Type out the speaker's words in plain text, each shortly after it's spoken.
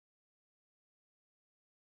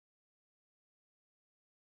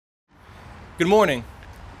Good morning.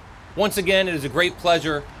 Once again, it is a great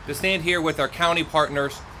pleasure to stand here with our county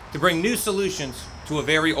partners to bring new solutions to a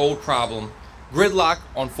very old problem, gridlock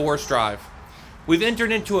on Forest Drive. We've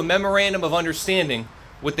entered into a memorandum of understanding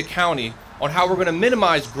with the county on how we're going to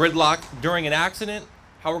minimize gridlock during an accident,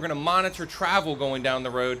 how we're going to monitor travel going down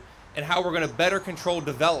the road, and how we're going to better control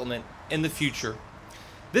development in the future.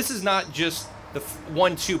 This is not just the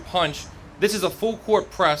 1-2 punch. This is a full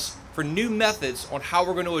court press for new methods on how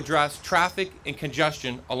we're going to address traffic and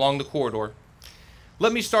congestion along the corridor.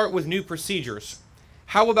 Let me start with new procedures.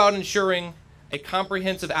 How about ensuring a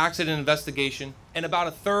comprehensive accident investigation in about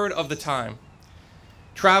a third of the time?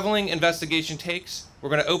 Traveling investigation takes, we're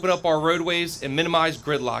going to open up our roadways and minimize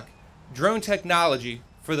gridlock. Drone technology,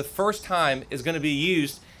 for the first time, is going to be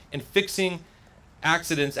used in fixing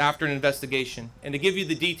accidents after an investigation. And to give you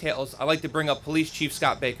the details, I'd like to bring up Police Chief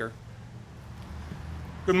Scott Baker.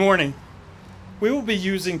 Good morning. We will be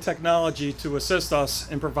using technology to assist us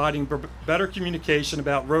in providing better communication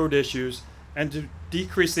about road issues and to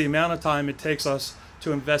decrease the amount of time it takes us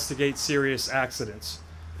to investigate serious accidents.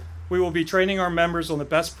 We will be training our members on the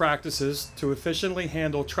best practices to efficiently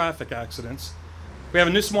handle traffic accidents. We have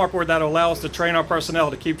a new smart board that will allow us to train our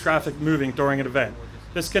personnel to keep traffic moving during an event.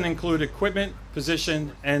 This can include equipment,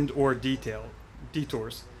 position, and/or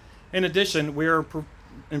detours. In addition, we are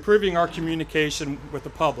improving our communication with the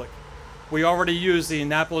public. We already use the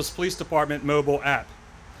Annapolis Police Department mobile app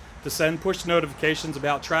to send push notifications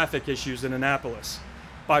about traffic issues in Annapolis.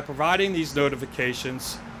 By providing these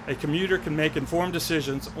notifications, a commuter can make informed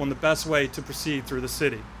decisions on the best way to proceed through the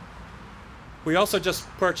city. We also just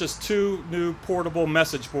purchased 2 new portable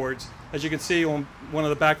message boards, as you can see on one of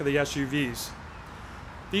the back of the SUVs.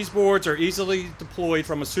 These boards are easily deployed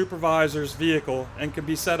from a supervisor's vehicle and can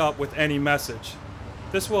be set up with any message.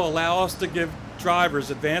 This will allow us to give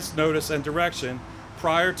drivers advance notice and direction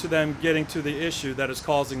prior to them getting to the issue that is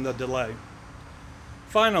causing the delay.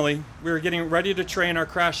 Finally, we are getting ready to train our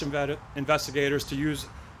crash investigators to use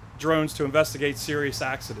drones to investigate serious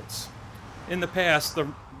accidents. In the past,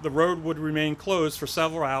 the road would remain closed for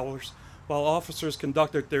several hours while officers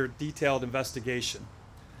conducted their detailed investigation.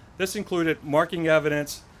 This included marking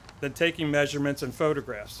evidence, then taking measurements and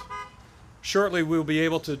photographs. Shortly, we will be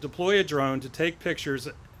able to deploy a drone to take pictures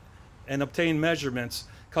and obtain measurements,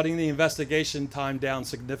 cutting the investigation time down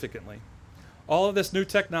significantly. All of this new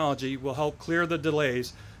technology will help clear the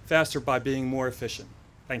delays faster by being more efficient.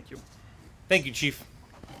 Thank you. Thank you, Chief.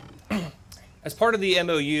 As part of the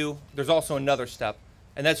MOU, there's also another step,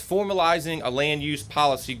 and that's formalizing a land use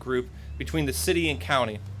policy group between the city and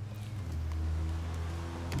county.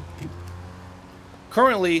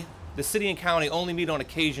 Currently, the city and county only meet on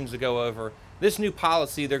occasions to go over. This new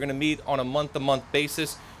policy, they're going to meet on a month-to-month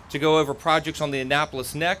basis to go over projects on the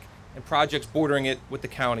Annapolis Neck and projects bordering it with the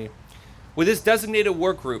county. With this designated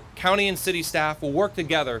work group, county and city staff will work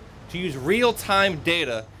together to use real-time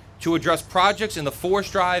data to address projects in the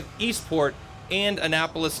Forest Drive, Eastport, and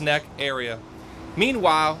Annapolis Neck area.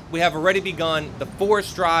 Meanwhile, we have already begun the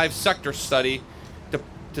Forest Drive sector study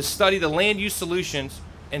to study the land use solutions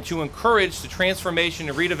and to encourage the transformation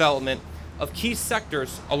and redevelopment of key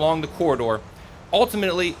sectors along the corridor.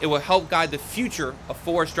 Ultimately, it will help guide the future of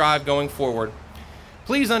Forest Drive going forward.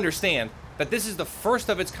 Please understand that this is the first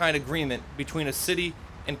of its kind agreement between a city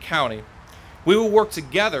and county. We will work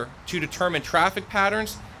together to determine traffic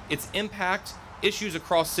patterns, its impact, issues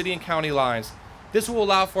across city and county lines. This will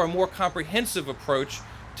allow for a more comprehensive approach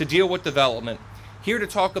to deal with development. Here to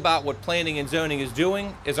talk about what planning and zoning is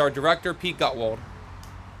doing is our director, Pete Gutwald.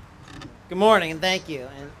 Good morning and thank you.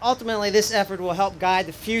 And ultimately, this effort will help guide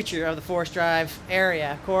the future of the Forest Drive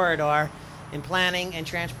area corridor in planning and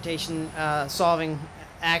transportation solving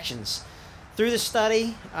actions. Through the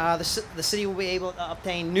study, the city will be able to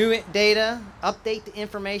obtain new data, update the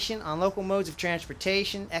information on local modes of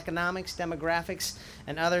transportation, economics, demographics,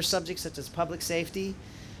 and other subjects such as public safety.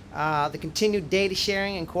 The continued data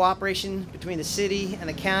sharing and cooperation between the city and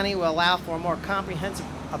the county will allow for a more comprehensive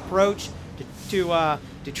approach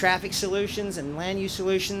to traffic solutions and land use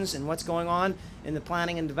solutions and what's going on in the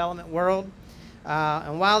planning and development world.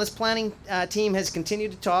 And while this planning team has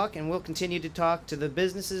continued to talk and will continue to talk to the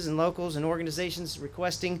businesses and locals and organizations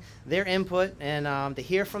requesting their input and to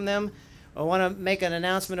hear from them, I want to make an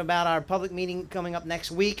announcement about our public meeting coming up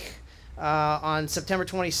next week. On September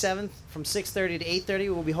 27th from 6:30 to 8:30,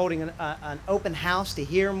 we'll be holding an open house to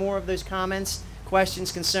hear more of those comments,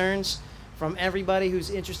 questions, concerns from everybody who's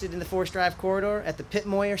interested in the Forest Drive corridor at the Pitt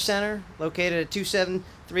Moyer Center, located at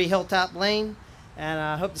 273 Hilltop Lane, and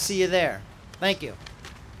I hope to see you there. Thank you.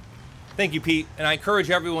 Thank you, Pete. And I encourage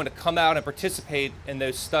everyone to come out and participate in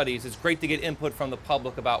those studies. It's great to get input from the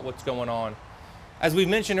public about what's going on. As we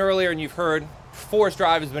mentioned earlier and you've heard, Forest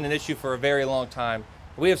Drive has been an issue for a very long time.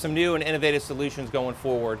 We have some new and innovative solutions going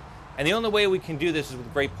forward. And the only way we can do this is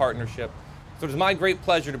with great partnership. So it is my great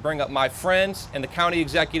pleasure to bring up my friends and the county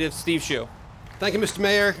executive, Steve Schuh. Thank you, Mr.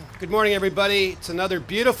 Mayor. Good morning, everybody. It's another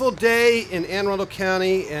beautiful day in Anne Arundel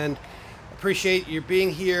County, and appreciate you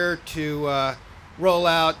being here to roll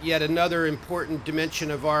out yet another important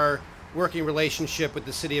dimension of our working relationship with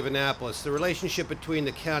the city of Annapolis. The relationship between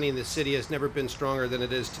the county and the city has never been stronger than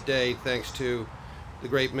it is today, thanks to the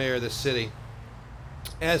great mayor of the city.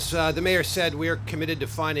 As the mayor said, we are committed to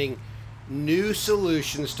finding new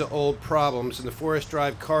solutions to old problems, and the Forest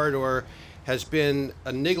Drive corridor has been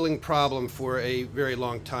a niggling problem for a very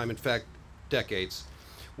long time, in fact, decades.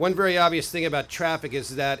 One very obvious thing about traffic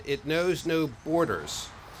is that it knows no borders.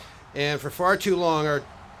 And for far too long, our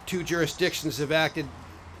two jurisdictions have acted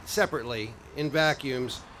separately in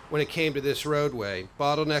vacuums when it came to this roadway.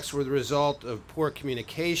 Bottlenecks were the result of poor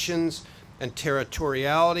communications and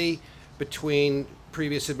territoriality between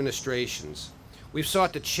previous administrations. We've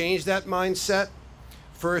sought to change that mindset,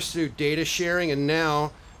 first through data sharing and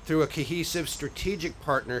now through a cohesive strategic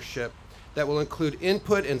partnership that will include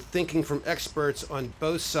input and thinking from experts on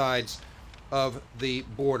both sides of the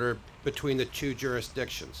border between the two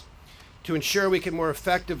jurisdictions. To ensure we can more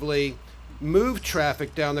effectively move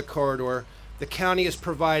traffic down the corridor, the county is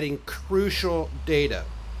providing crucial data.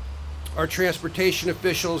 Our transportation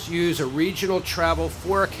officials use a regional travel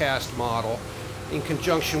forecast model in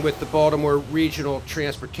conjunction with the Baltimore Regional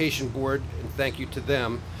Transportation Board, and thank you to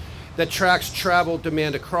them, that tracks travel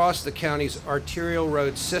demand across the county's arterial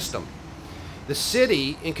road system. The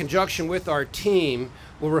city, in conjunction with our team,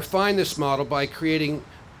 will refine this model by creating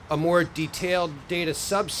a more detailed data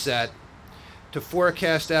subset to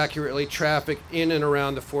forecast accurately traffic in and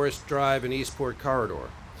around the Forest Drive and Eastport corridor.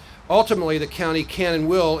 Ultimately, the county can and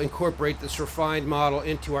will incorporate this refined model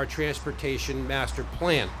into our transportation master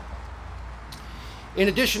plan. In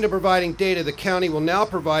addition to providing data, the county will now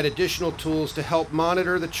provide additional tools to help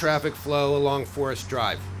monitor the traffic flow along Forest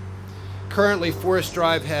Drive. Currently, Forest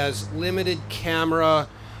Drive has limited camera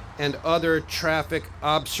and other traffic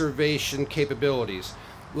observation capabilities.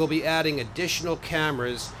 We'll be adding additional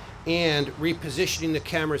cameras and repositioning the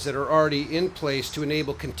cameras that are already in place to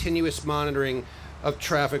enable continuous monitoring of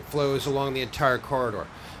traffic flows along the entire corridor.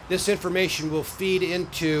 This information will feed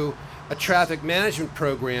into a traffic management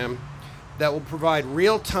program that will provide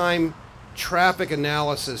real-time traffic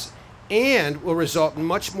analysis and will result in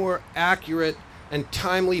much more accurate and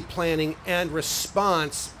timely planning and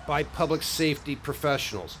response by public safety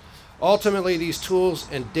professionals. Ultimately, these tools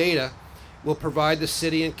and data will provide the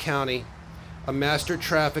city and county a master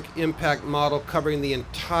traffic impact model covering the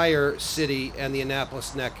entire city and the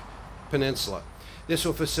Annapolis Neck Peninsula. This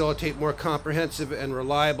will facilitate more comprehensive and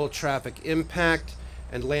reliable traffic impact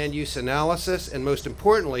and land use analysis, and most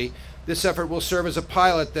importantly, this effort will serve as a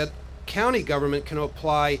pilot that county government can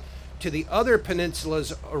apply to the other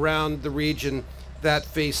peninsulas around the region that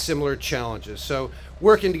face similar challenges. So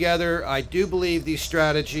working together, I do believe these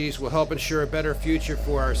strategies will help ensure a better future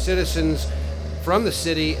for our citizens from the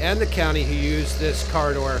city and the county who use this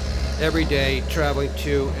corridor every day, traveling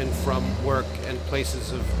to and from work and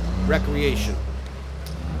places of recreation.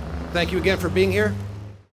 Thank you again for being here.